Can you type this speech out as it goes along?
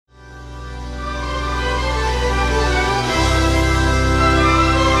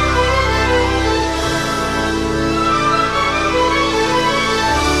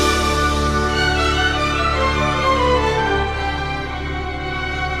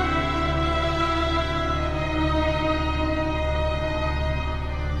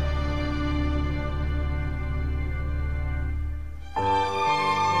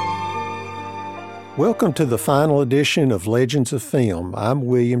Welcome to the final edition of Legends of Film. I'm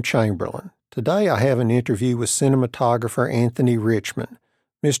William Chamberlain. Today I have an interview with cinematographer Anthony Richmond.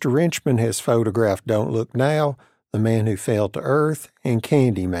 Mr. Richmond has photographed Don't Look Now, The Man Who Fell to Earth, and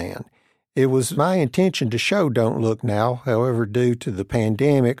Candyman. It was my intention to show Don't Look Now, however, due to the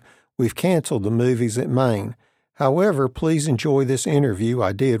pandemic, we've canceled the movies at Maine. However, please enjoy this interview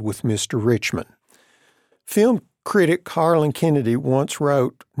I did with Mr. Richmond. Film critic Harlan Kennedy once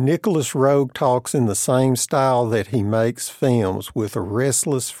wrote, "Nicholas Roeg talks in the same style that he makes films, with a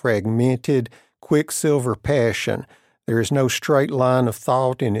restless, fragmented, quicksilver passion. There is no straight line of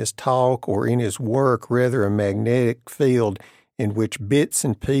thought in his talk or in his work, rather a magnetic field in which bits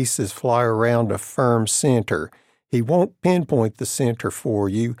and pieces fly around a firm center. He won't pinpoint the center for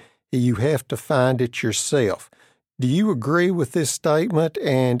you. You have to find it yourself." Do you agree with this statement?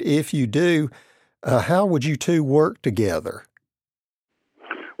 And if you do, how would you two work together?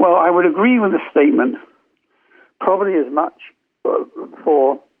 Well, I would agree with the statement probably as much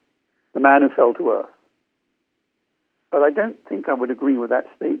for The Man Who Fell to Earth. But I don't think I would agree with that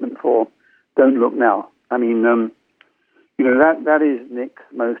statement for Don't Look Now. I mean, that is Nick's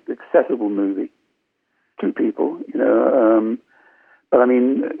most accessible movie to people, But I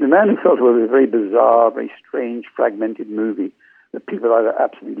mean, The Man Who Fell to Earth is a very bizarre, very strange, fragmented movie that people either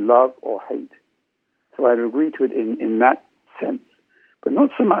absolutely love or hate. So I'd agree to it in that sense, but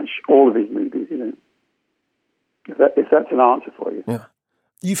not so much all of his movies, if that's an answer for you. Yeah.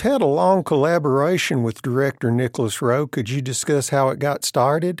 You've had a long collaboration with director Nicholas Roeg. Could you discuss how it got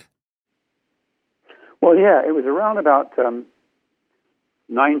started? Well, yeah, it was around about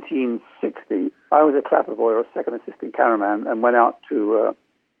 1960. I was a clapper boy, or second assistant cameraman, and went out to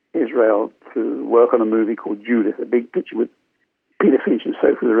Israel to work on a movie called Judas, a big picture with Peter Finch and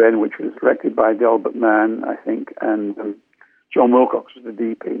Sophie Loren, which was directed by Delbert Mann, I think, and John Wilcox was the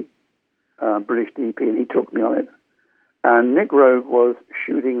DP, British DP, and he took me on it. And Nick Roeg was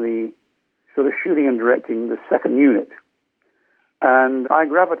shooting and directing the second unit. And I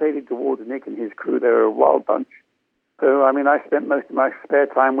gravitated towards Nick and his crew. They were a wild bunch. So, I mean, I spent most of my spare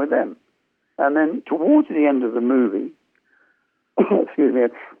time with them. And then towards the end of the movie, excuse me,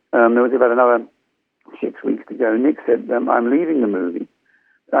 there was about another 6 weeks to go. Nick said, I'm leaving the movie.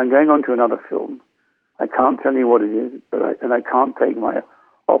 I'm going on to another film. I can't tell you what it is, and I can't take my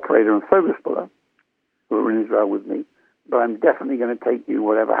operator and focus puller, who were in Israel with me, but I'm definitely going to take you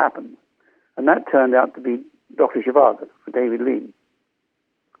whatever happens. And that turned out to be Doctor Zhivago for David Lean.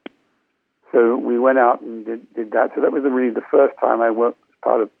 So we went out and did that. So that was really the first time I worked as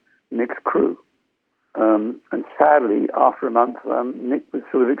part of Nick's crew. And sadly, after a month, Nick was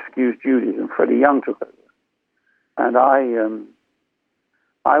sort of excused duties, and Freddie Young took over. And I in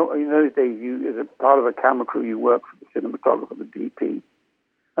those days, as a part of a camera crew, you work for the cinematographer, the DP.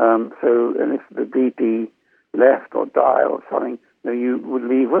 And if the DP left or died or something, you would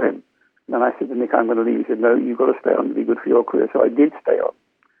leave with him. And I said to Nick, I'm going to leave. He said, no, you've got to stay on to be good for your career. So I did stay on.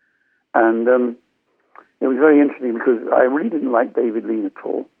 And it was very interesting because I really didn't like David Lean at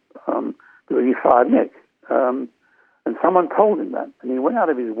all, because he fired Nick. And someone told him that, and he went out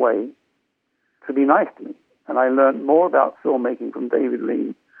of his way to be nice to me. And I learned more about filmmaking from David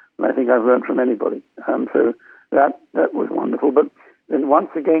Lean than I think I've learned from anybody. So that was wonderful. But then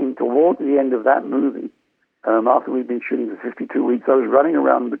once again, towards the end of that movie, after we'd been shooting for 52 weeks, I was running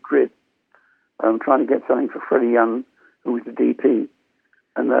around the grid trying to get something for Freddie Young, who was the DP.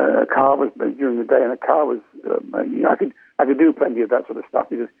 And a car was during the day, and a car was. I could do plenty of that sort of stuff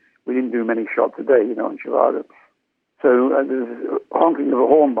because we didn't do many shots a day, on Zhivago. So there was honking of a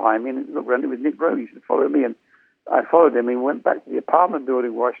horn behind me, and it looked around. It was Nick Roeg. He said, "Follow me," and I followed him. He went back to the apartment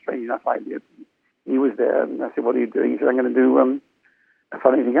building where, strange enough, I lived. He was there, and I said, "What are you doing?" He said, "I'm going to do a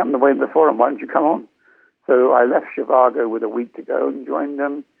funny thing up in the way of the forum. Why don't you come on?" So I left Zhivago with a week to go and joined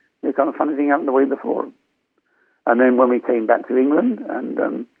Nick on a funny thing up in the way of the forum. And then when we came back to England,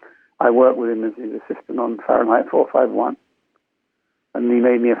 and I worked with him as his assistant on Fahrenheit 451, and he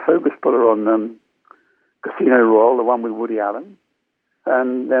made me a focus puller on Casino Royale, the one with Woody Allen,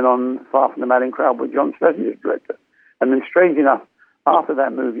 and then on Far from the Madding Crowd with John Schlesinger as director. And then, strange enough, after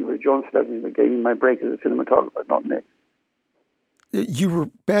that movie with John Schlesinger that gave me my break as a cinematographer, not Nick. You were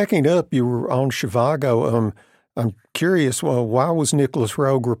backing up. You were on Zhivago. I'm curious, why was Nicholas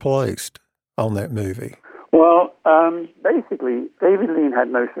Roeg replaced on that movie? Well, basically, David Lean had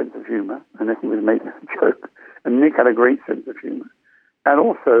no sense of humor unless he was making a joke, and Nick had a great sense of humor. And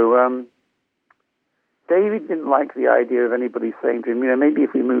also, David didn't like the idea of anybody saying to him, maybe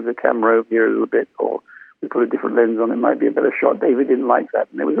if we move the camera over here a little bit, or we put a different lens on, it might be a better shot. David didn't like that,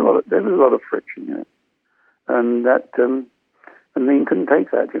 and there was a lot of friction, and Lean couldn't take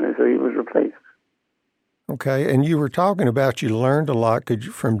that, so he was replaced. Okay, and you were talking about you learned a lot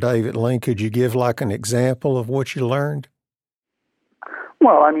from David Lean. Could you give like an example of what you learned?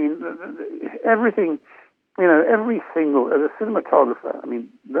 Well, I mean, everything, every single, as a cinematographer, I mean,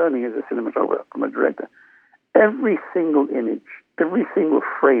 learning as a cinematographer from a director, every single image, every single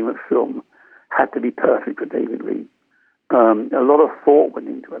frame of film had to be perfect for David Lean. A lot of thought went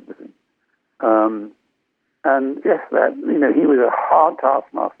into everything. And yes, he was a hard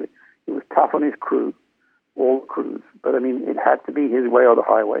taskmaster. He was tough on his crew, all the crews. But I mean, it had to be his way or the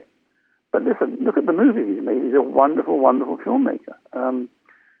highway. But listen, look at the movies he's made. He's a wonderful, wonderful filmmaker. And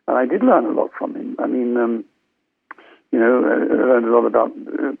I did learn a lot from him. I mean, I learned a lot about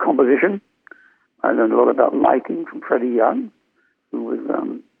composition. I learned a lot about lighting from Freddie Young, who was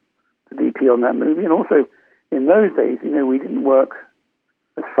the DP on that movie. And also, in those days, we didn't work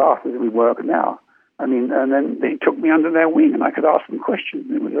as fast as we work now. I mean, and then they took me under their wing, and I could ask them questions.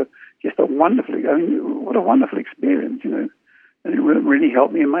 It was just a wonderful, what a wonderful experience, and it really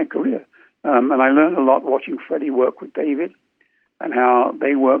helped me in my career. And I learned a lot watching Freddie work with David and how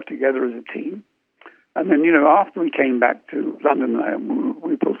they worked together as a team. And then, after we came back to London, I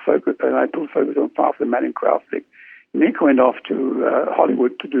pulled focus on Far From the Man in Crowdstick. Nick went off to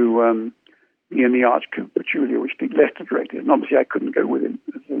Hollywood to do Me and the Archduke of Julia, which Dick Lester directed. And obviously I couldn't go with him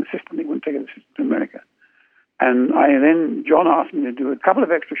as an assistant. He wouldn't take an assistant to America. And John asked me to do a couple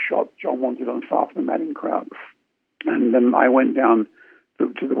of extra shots John wanted on Far From the Man in Crowd. And then I went down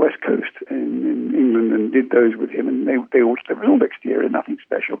to the West Coast in England and did those with him. And they were all exterior, nothing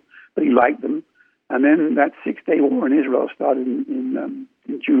special, but he liked them. And then that 6-day war in Israel started in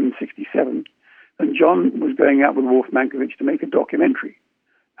June '67. And John was going out with Wolf Mankiewicz to make a documentary.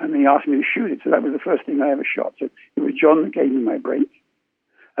 And he asked me to shoot it. So that was the first thing I ever shot. So it was John that gave me my break.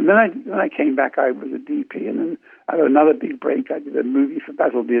 And then I came back, I was a DP. And then I had another big break. I did a movie for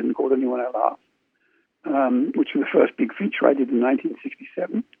Basil Dearden called Anyone I Laugh, which was the first big feature I did in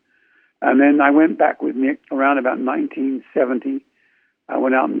 1967. And then I went back with Nick around about 1970. I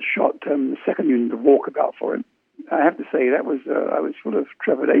went out and shot the second unit of Walkabout for him. I have to say that was I was full of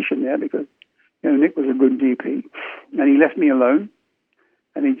trepidation there because Nick was a good DP, and he left me alone.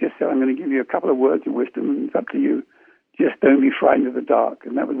 And he just said, "I'm going to give you a couple of words of wisdom, and it's up to you. Just don't be frightened of the dark."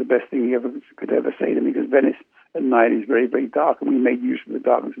 And that was the best thing he could ever say to me, because Venice at night is very, very dark, and we made use of the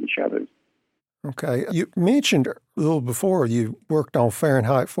darkness and shadows. Okay. You mentioned a little before you worked on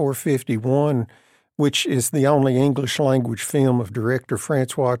Fahrenheit 451, which is the only English-language film of director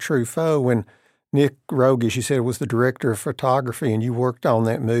Francois Truffaut. And Nick Roeg, as you said, was the director of photography, and you worked on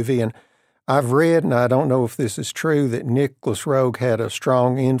that movie. And I've read, and I don't know if this is true, that Nicholas Roeg had a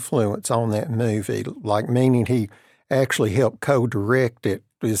strong influence on that movie, like meaning he actually helped co-direct it.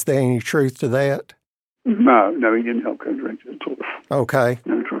 Is there any truth to that? No, he didn't help co-direct it at all. Okay.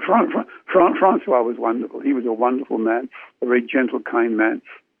 No, Francois was wonderful. He was a wonderful man, a very gentle, kind man,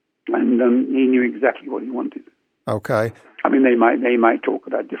 and he knew exactly what he wanted. Okay. I mean, they might talk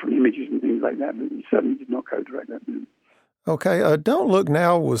about different images and things like that, but he certainly did not co-direct that movie. Okay. Don't Look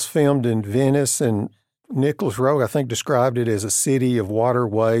Now was filmed in Venice, and Nicholas Roeg, I think, described it as a city of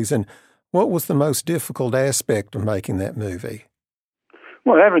waterways. And what was the most difficult aspect of making that movie?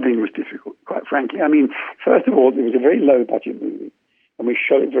 Well, everything was difficult, quite frankly. I mean, first of all, it was a very low-budget movie, and we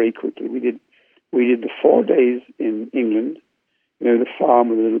shot it very quickly. We did the 4 days in England, the farm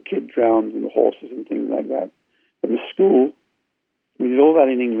where the little kid drowned and the horses and things like that. And the school, we did all that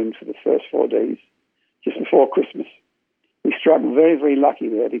in England for the first 4 days, just before Christmas. We struck very, very lucky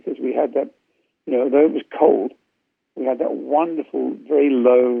there because we had that, though it was cold, we had that wonderful, very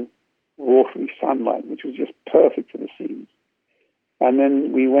low, watery sunlight, which was just perfect for the scenes. And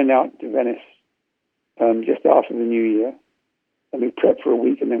then we went out to Venice just after the New Year, and we prepped for a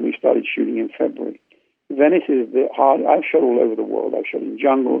week, and then we started shooting in February. Venice is I've shot all over the world. I've shot in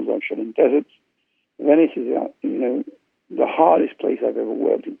jungles, I've shot in deserts. Venice is, the hardest place I've ever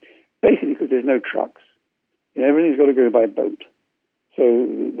worked in, basically because there's no trucks. Everything's got to go by boat. So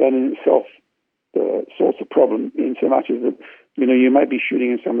that in itself sorts a problem in so much as that, you might be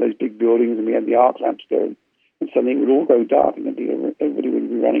shooting in some of those big buildings, and we had the arc lamps there, and suddenly it would all go dark, and everybody would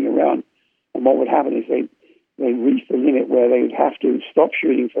be running around. And what would happen is they'd reach the limit where they would have to stop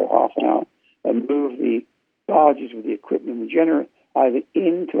shooting for half an hour and move the barges with the equipment and the generator either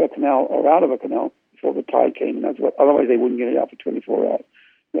into a canal or out of a canal before the tide came, and otherwise they wouldn't get it out for 24 hours.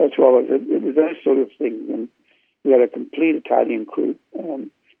 That's why it was those sort of things. And we had a complete Italian crew who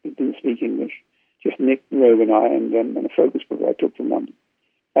didn't speak English, just Nick Roeg and I, and a focus group I took from London.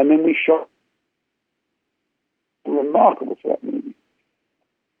 And then we shot remarkable for that movie.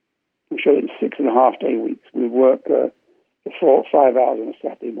 We shot it in 6.5 day weeks. We work for 4 or 5 hours on a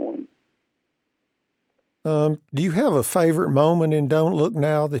Saturday morning. Do you have a favorite moment in Don't Look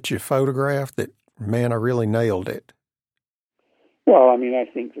Now that you photographed that, man, I really nailed it? Well, I mean, I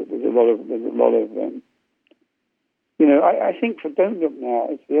think that there's a lot of I think for Don't Look Now,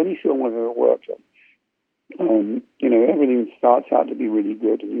 it's the only film I've ever worked on. Everything starts out to be really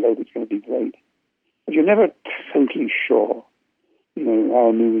good, and you hope it's going to be great, but you're never totally sure, how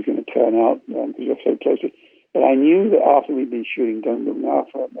a movie's going to turn out because you're so close to it. But I knew that after we'd been shooting Don't Look Now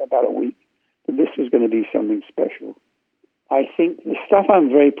for about a week, that this was going to be something special. I think the stuff I'm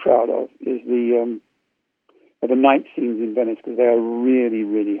very proud of is the night scenes in Venice, because they are really,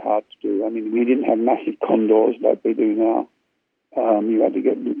 really hard to do. I mean, we didn't have massive condors like they do now. You had to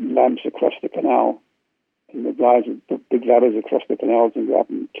get lamps across the canal, and the guys would put big ladders across the canals and go up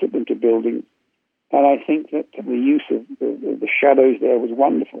and clip them to buildings. And I think that the use of the shadows there was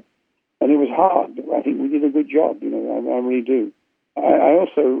wonderful. And it was hard, but I think we did a good job, I really do.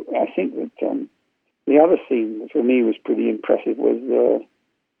 I think that the other scene that for me was pretty impressive was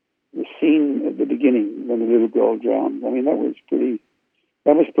the scene at the beginning when the little girl drowned. I mean, that was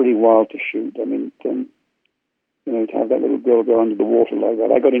pretty wild to shoot. I mean, to have that little girl go under the water like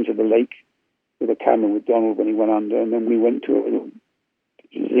that. I got into the lake with a camera with Donald when he went under, and then we went to a little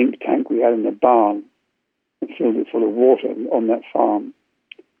zinc tank we had in the barn and filled it full of water on that farm.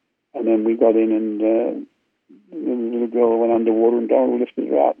 And then we got in, and the little girl went underwater, and Donald lifted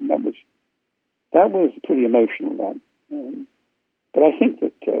her out, and that was pretty emotional. But I think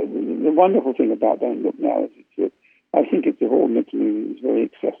that the wonderful thing about Don't Look Now is I think it's a whole mixed movie. It's very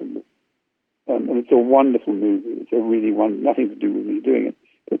accessible, and it's a wonderful movie. It's a really nothing to do with me doing it.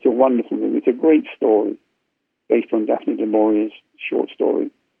 But it's a wonderful movie. It's a great story based on Daphne du Maurier's short story.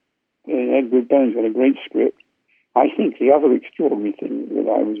 Edward Bone's got a great script. I think the other extraordinary thing that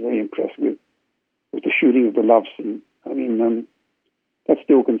I was very impressed with was the shooting of the love scene. I mean, that's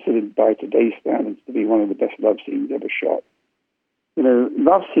still considered by today's standards to be one of the best love scenes ever shot.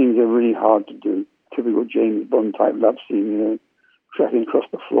 Love scenes are really hard to do. Typical James Bond type love scene, tracking across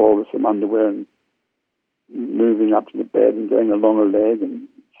the floor with some underwear and moving up to the bed and going along a leg and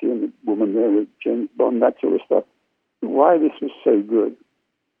seeing the woman there with James Bond, that sort of stuff. Why this was so good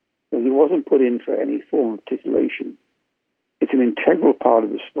is it wasn't put in for any form of titillation. It's an integral part of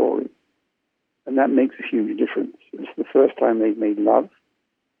the story, and that makes a huge difference. It's the first time they've made love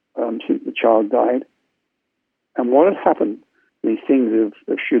since the child died. And what has happened, these things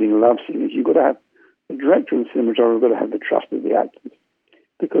of shooting a love scene, is you've got to have, the director and cinematographer have got to have the trust of the actors.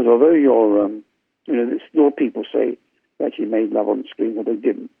 Because although still people say that you made love on the screen, but they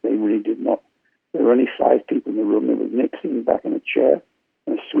didn't. They really did not. There were only 5 people in the room. There was Nick sitting back in a chair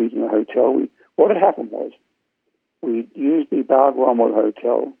in a suite in a hotel. What had happened was we used the Balguamo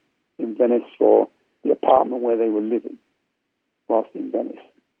Hotel in Venice for the apartment where they were living whilst in Venice.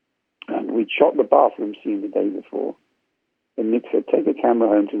 And we'd shot the bathroom scene the day before. And Nick said, take a camera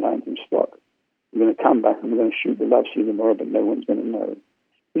home tonight from stock. We're going to come back and we're going to shoot the love scene tomorrow, but no one's going to know.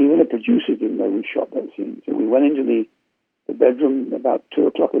 Even the producers didn't know we shot that scene. So we went into the bedroom about 2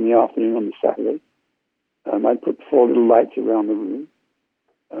 o'clock in the afternoon on the Saturday. I put 4 little lights around the room,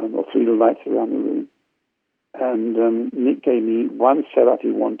 or 3 little lights around the room. And Nick gave me one setup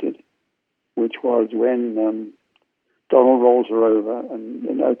he wanted, which was when Donald rolls her over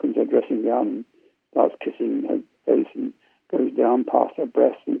and opens her dressing gown and starts kissing her face and goes down past her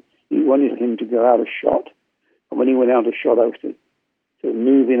breasts. And he wanted him to go out of shot. And when he went out of shot, I was to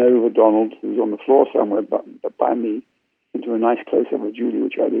move in over Donald, who was on the floor somewhere but by me, into a nice close-up of Julie,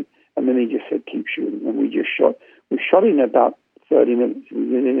 which I did. And then he just said, keep shooting. And we just shot. We shot in about 30 minutes. We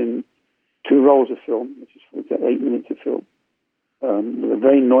did it in 2 rolls of film, which is 8 minutes of film, with a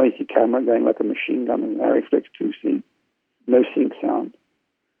very noisy camera going like a machine gun and an Arriflex 2C, no sync sound.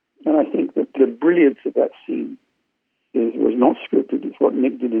 And I think that the brilliance of that scene was not scripted. It's what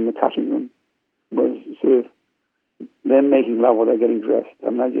Nick did in the cutting room, was sort of them making love while they're getting dressed. I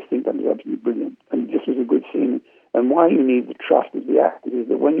mean, I just think that was absolutely brilliant. And this was a good scene. And why you need the trust of the actors is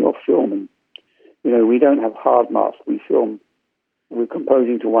that when you're filming, we don't have hard marks. We're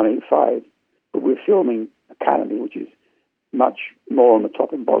composing to 185, but we're filming a canopy, which is much more on the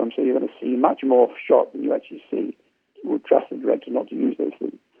top and bottom, so you're going to see much more shot than you actually see. We'll trust the director not to use those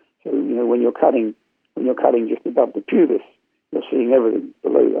things. So, when you're cutting just above the pubis, you're seeing everything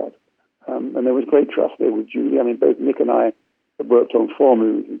below that. And there was great trust there with Julie. I mean, both Nick and I have worked on 4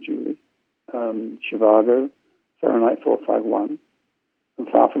 movies with Julie. Zhivago, Fahrenheit 451, and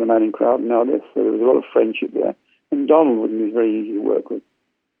Far From the Madding Crowd, and now this. So there was a lot of friendship there. And Donald was very easy to work with.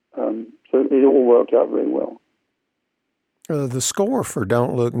 So it all worked out very well. The score for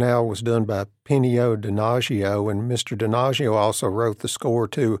Don't Look Now was done by Pennio Donaggio, and Mr. Donaggio also wrote the score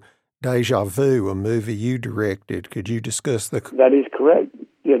to Deja Vu, a movie you directed. Could you discuss the... That is correct.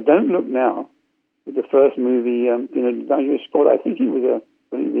 Yeah, Don't Look Now was the first movie, Daniel Scott, I think he was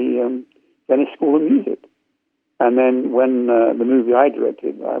the Venice School of Music. And then when the movie I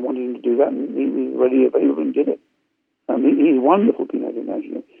directed, I wanted him to do that, and he was ready, available, and did it. He's wonderful, Peanut,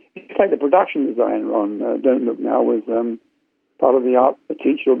 imagine. It's like the production designer on Don't Look Now was part of the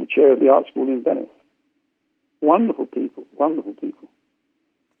teacher or the chair of the art school in Venice. Wonderful people, wonderful people.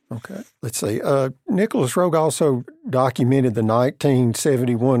 Okay, let's see. Nicholas Roeg also documented the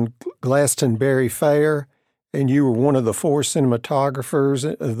 1971 Glastonbury Fair, and you were one of the 4 cinematographers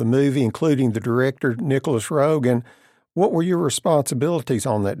of the movie, including the director, Nicholas Roeg. And what were your responsibilities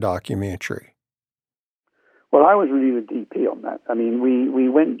on that documentary? Well, I was really the DP on that. I mean, we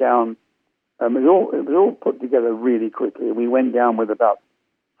went down. It was all put together really quickly. We went down with about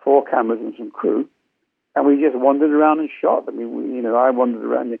 4 cameras and some crew, and we just wandered around and shot. I mean, I wandered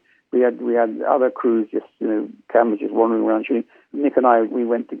around. We had other crews, just cameras just wandering around shooting. Nick and I, we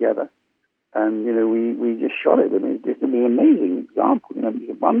went together, and we just shot it. I mean, it was an amazing example. It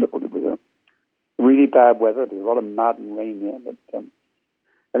was wonderful. It was a really bad weather. There was a lot of mud and rain there, but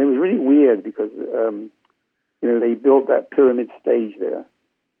and it was really weird because they built that pyramid stage there.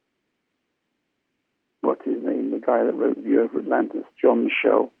 What's his name? The guy that wrote View Over Atlantis, John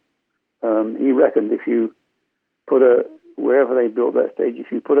Michel. He reckoned if you put wherever they built that stage,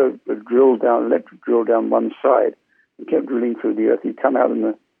 if you put a electric drill down one side and kept drilling through the earth, you'd come out in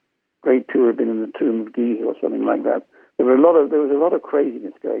the Great Pyramid in the Tomb of Giza or something like that. There was a lot of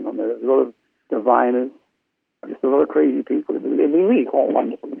craziness going on there. There was a lot of diviners, just a lot of crazy people. It was really quite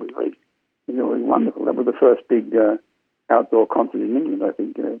wonderful. It was great. It was wonderful. That was the first big outdoor concert in England, I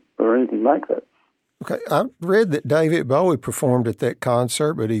think, or anything like that. Okay, I read that David Bowie performed at that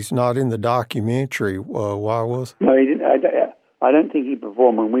concert, but he's not in the documentary. Why was? No, he didn't. I don't think he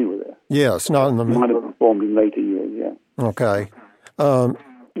performed when we were there. Yeah, it's not in the. He might have performed in later years. Yeah. Okay. I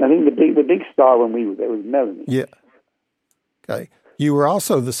think the big star when we were there was Melanie. Yeah. Okay. You were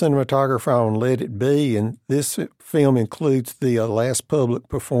also the cinematographer on Let It Be, and this film includes the last public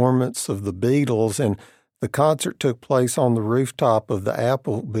performance of the Beatles, and the concert took place on the rooftop of the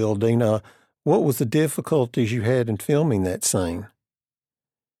Apple building. What was the difficulties you had in filming that scene?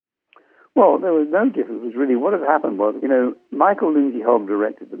 Well, there was no difficulties, really. What had happened was, Michael Lindsay Hogg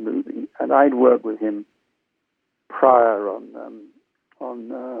directed the movie, and I'd worked with him prior on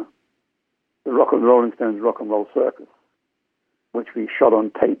the Rolling Stones Rock and Roll Circus, which we shot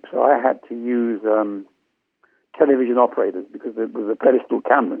on tape. So I had to use television operators because it was the pedestal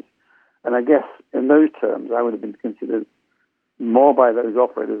cameras. And I guess in those terms, I would have been considered more by those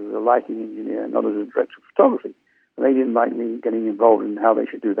operators as a lighting engineer, not as a director of photography. And they didn't like me getting involved in how they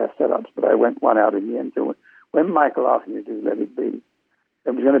should do their setups, but I went one out in the end. So when Michael asked me to do Let It Be, it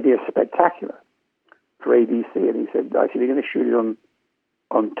was going to be a spectacular for ABC, and he said, I said, you're going to shoot it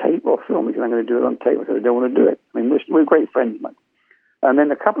on tape or film? He said, I'm going to do it on tape. I said, I don't want to do it. I mean, we're great friends, Mike. And then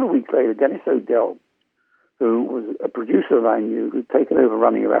a couple of weeks later, Dennis O'Dell, who was a producer that I knew, who'd taken over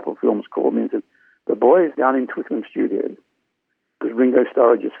running of Apple Films, called me and said, the boys down in Twickenham Studios, because Ringo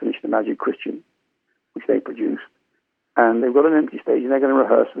Starr had just finished The Magic Christian, which they produced, and they've got an empty stage and they're going to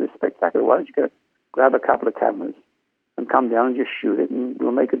rehearse for this spectacular. Why don't you go grab a couple of cameras and come down and just shoot it, and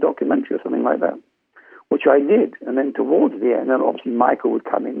we'll make a documentary or something like that, which I did. And then towards the end, and obviously Michael would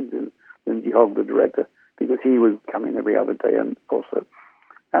come in, Lindsay Hogg, the director, because he would come in every other day and also.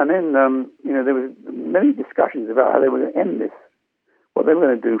 And then, there was many discussions about how they were going to end this, what they were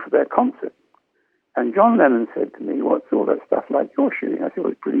going to do for their concert. And John Lennon said to me, what's all that stuff like you're shooting? I said,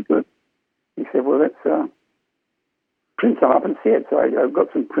 well, it's pretty good. He said, well, let's print some up and see it. So I got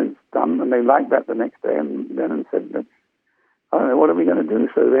some prints done, and they liked that the next day. And Lennon said, I don't know, what are we going to do?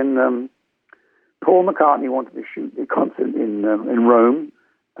 So then Paul McCartney wanted to shoot the concert in Rome,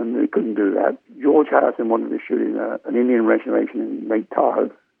 and they couldn't do that. George Harrison wanted to shoot in an Indian reservation in Lake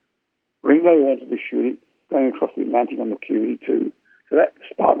Tahoe. Ringo wanted to shoot it going across the Atlantic on the QE2. So that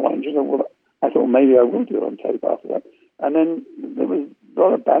sparked one interest. I thought maybe I will do it on tape after that. And then there was a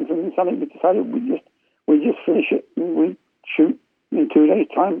lot of bands, and then suddenly we decided we just finish it, and we shoot in 2 days'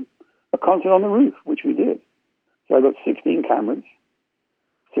 time a concert on the roof, which we did. So I got 16 cameras,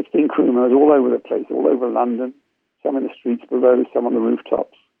 16 crew members all over the place, all over London, some in the streets below, some on the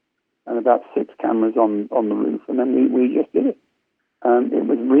rooftops, and about 6 cameras on the roof. And then we just did it. And it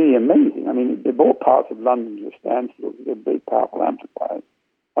was really amazing. I mean, they brought parts of London to a standstill. They're big, powerful amplifiers.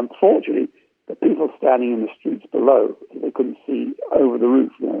 Unfortunately, the people standing in the streets below, they couldn't see over the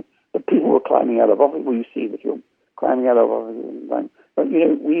roof. The people were climbing out of offices. Well, you see the film, climbing out of offices and things. But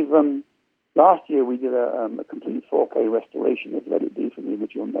we've last year we did a complete 4K restoration of Let It Be from the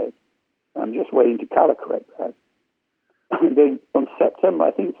original note, I'm just waiting to color correct that. And then on September,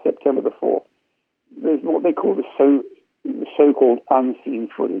 I think it's September the 4th, there's what they call the so-called unseen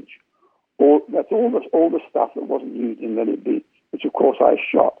footage. That's all the stuff that wasn't used in Let It Be, which of course I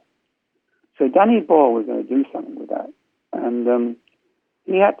shot. So Danny Boyle was going to do something with that, and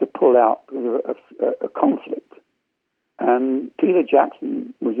he had to pull out because of a conflict. And Peter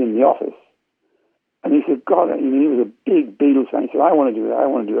Jackson was in the office, and he said, God, he was a big Beatles fan. He said, I want to do that, I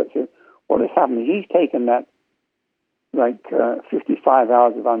want to do that. So what has happened is he's taken that 55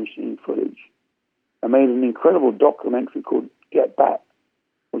 hours of unseen footage and made an incredible documentary called Get Back,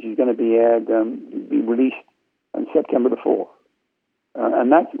 which is going to be aired, be released on September the 4th.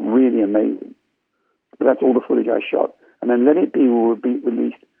 And that's really amazing. But that's all the footage I shot. And then Let It Be will be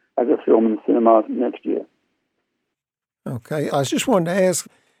released as a film in the cinemas next year. Okay. I was just wanting to ask,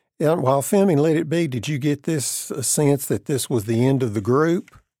 while filming Let It Be, did you get this sense that this was the end of the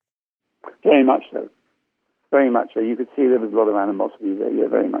group? Very much so. Very much so. You could see there was a lot of animosity there. Yeah,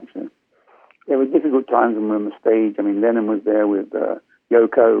 very much so. There were difficult times when we were on the stage. I mean, Lennon was there with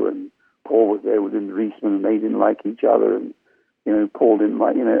Yoko, and Paul was there with Richmond, and they didn't like each other, and Paul didn't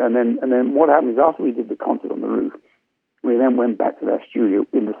like, and then what happened is after we did the concert on the roof, we then went back to their studio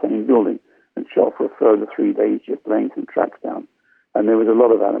in the same building and shot for a further 3 days, just laying some tracks down, and there was a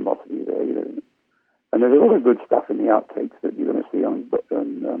lot of animosity there, and there's a lot of good stuff in the outtakes that you're going to see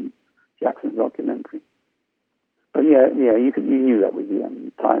on Jackson's documentary. But yeah, you knew that was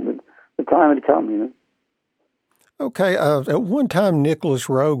the time. The time had come, Okay. At one time, Nicholas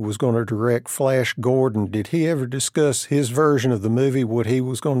Roeg was going to direct Flash Gordon. Did he ever discuss his version of the movie, what he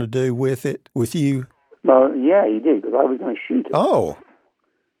was going to do with it, with you? Well, yeah, he did, because I was going to shoot it. Oh.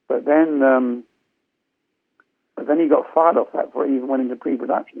 But then he got fired off that before it even went into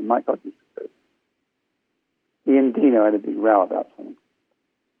pre-production. Mike Hodges. He and Dino had a big row about something.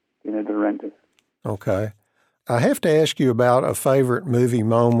 Dino De Laurentiis. Okay. I have to ask you about a favorite movie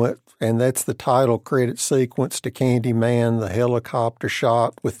moment, and that's the title credit sequence to Candyman, the helicopter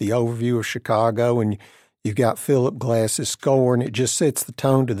shot with the overview of Chicago, and you've got Philip Glass's score, and it just sets the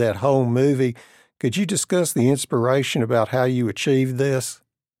tone to that whole movie. Could you discuss the inspiration about how you achieved this?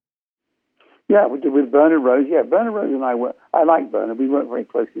 Yeah, with Bernard Rose. Yeah, Bernard Rose and I like Bernard. We worked very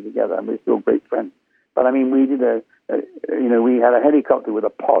closely together, and we're still great friends. But I mean, we did we had a helicopter with a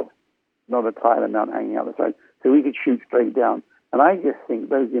pod, not a Tyler mount hanging out the side, so we could shoot straight down. And I just think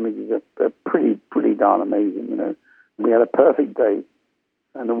those images are pretty darn amazing, We had a perfect day,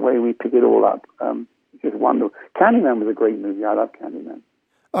 and the way we pick it all up, it's just wonderful. Candyman was a great movie. I love Candyman.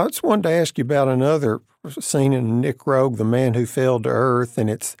 I just wanted to ask you about another scene in Nick Roeg, The Man Who Fell to Earth, and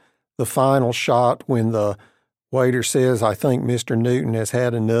it's the final shot when the waiter says, I think Mr. Newton has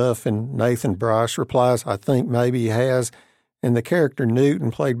had enough, and Nathan Bryce replies, I think maybe he has. And the character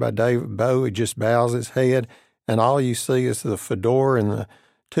Newton, played by David Bowie, just bows his head, and all you see is the fedora and the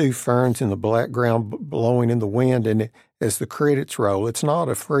two ferns in the background blowing in the wind. And as the credits roll, it's not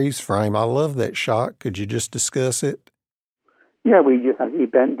a freeze frame. I love that shot. Could you just discuss it? Yeah, as he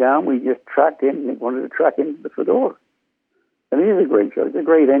bent down, we just tracked in. Nick wanted to track into the fedora. And it is a great show. It's a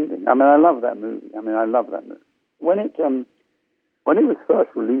great ending. I mean, I love that movie. When it was first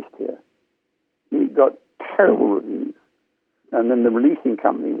released here, it got terrible reviews. And then the releasing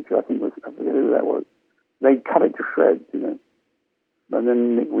company, which I think was, I forget who that was, they cut it to shreds, And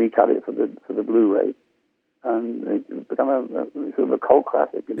then Nick recut it for the Blu-ray. And it's become a sort of a cult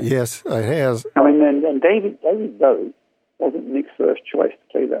classic. Yes, it has. I mean, and David Bowie wasn't Nick's first choice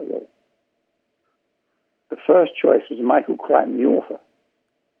to play that role. The first choice was Michael Crichton, the author.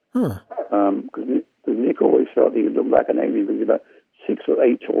 Because Nick always felt he looked like an alien because he was about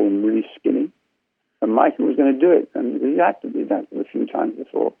 6'8" tall and really skinny. And Michael was going to do it, and he acted a few times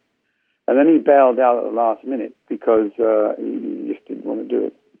before. And then he bailed out at the last minute because he just didn't want to do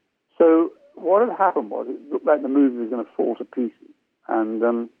it. So what had happened was it looked like the movie was going to fall to pieces.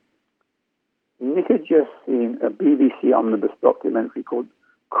 And Nick had just seen a BBC omnibus documentary called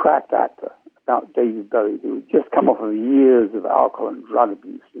Cracked Actor about David Bowie, who had just come off of years of alcohol and drug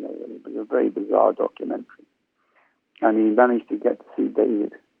abuse. It was a very bizarre documentary. And he managed to get to see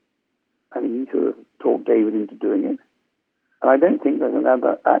David. And he sort of talked David into doing it. And I don't think there's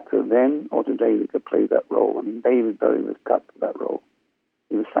another actor then or today that could play that role. I mean, David Bowie was cut for that role.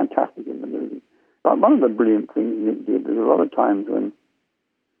 He was fantastic in the movie. But one of the brilliant things Nick did, there's a lot of times when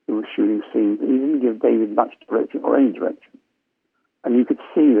he was shooting scenes, he didn't give David much direction or any direction. And you could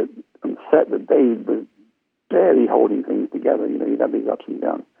see that on set that David was barely holding things together. He'd have these ups and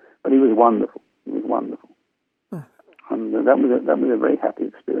downs. But he was wonderful. He was wonderful. And that was a very happy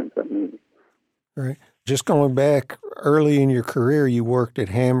experience, that movie. Right. Just going back early in your career, you worked at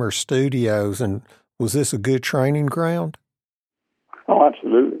Hammer Studios, and was this a good training ground? Oh,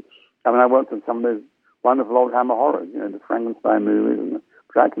 absolutely. I mean, I worked on some of those wonderful old Hammer horrors, the Frankenstein movies and the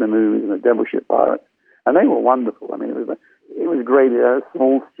Dracula movies and the Devil Ship Pirates, and they were wonderful. I mean, it was great. A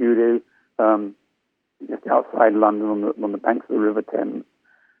small studio just outside London on the banks of the River Thames,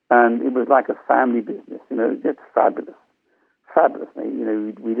 and it was like a family business. Just fabulous.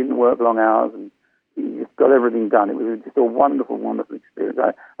 We didn't work long hours, and you just got everything done. It was just a wonderful, wonderful experience.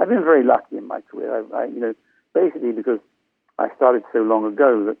 I've been very lucky in my career. Basically because I started so long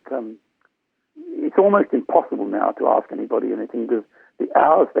ago that it's almost impossible now to ask anybody anything, because the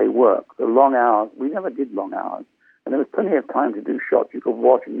hours they work, the long hours, we never did long hours, and there was plenty of time to do shots you could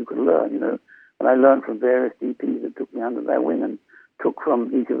watch and you could learn, And I learned from various DPs that took me under their wing and took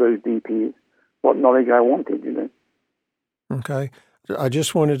from each of those DPs what knowledge I wanted, Okay. I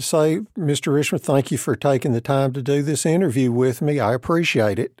just wanted to say, Mr. Richmond, thank you for taking the time to do this interview with me. I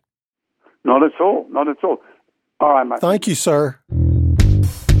appreciate it. Not at all. Not at all. All right, Mike. Thank you, sir.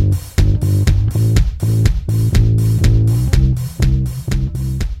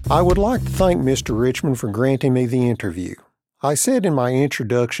 I would like to thank Mr. Richmond for granting me the interview. I said in my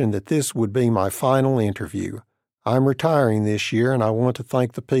introduction that this would be my final interview. I'm retiring this year, and I want to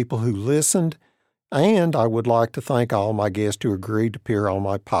thank the people who listened, and I would like to thank all my guests who agreed to appear on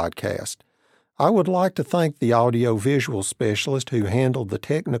my podcast. I would like to thank the audio-visual specialist who handled the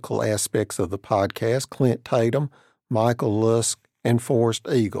technical aspects of the podcast, Clint Tatum, Michael Lusk, and Forrest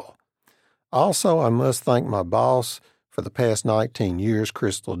Eagle. Also, I must thank my boss for the past 19 years,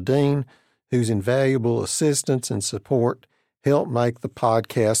 Crystal Dean, whose invaluable assistance and support helped make the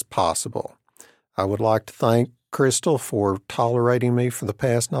podcast possible. I would like to thank Crystal for tolerating me for the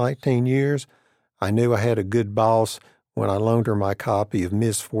past 19 years. I knew I had a good boss when I loaned her my copy of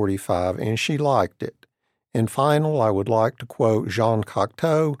Miss 45, and she liked it. And final, I would like to quote Jean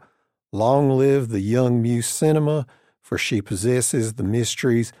Cocteau, "Long live the young muse cinema, for she possesses the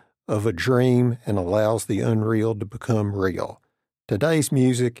mysteries of a dream and allows the unreal to become real." Today's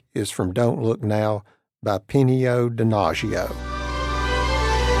music is from Don't Look Now by Pinio Donaggio.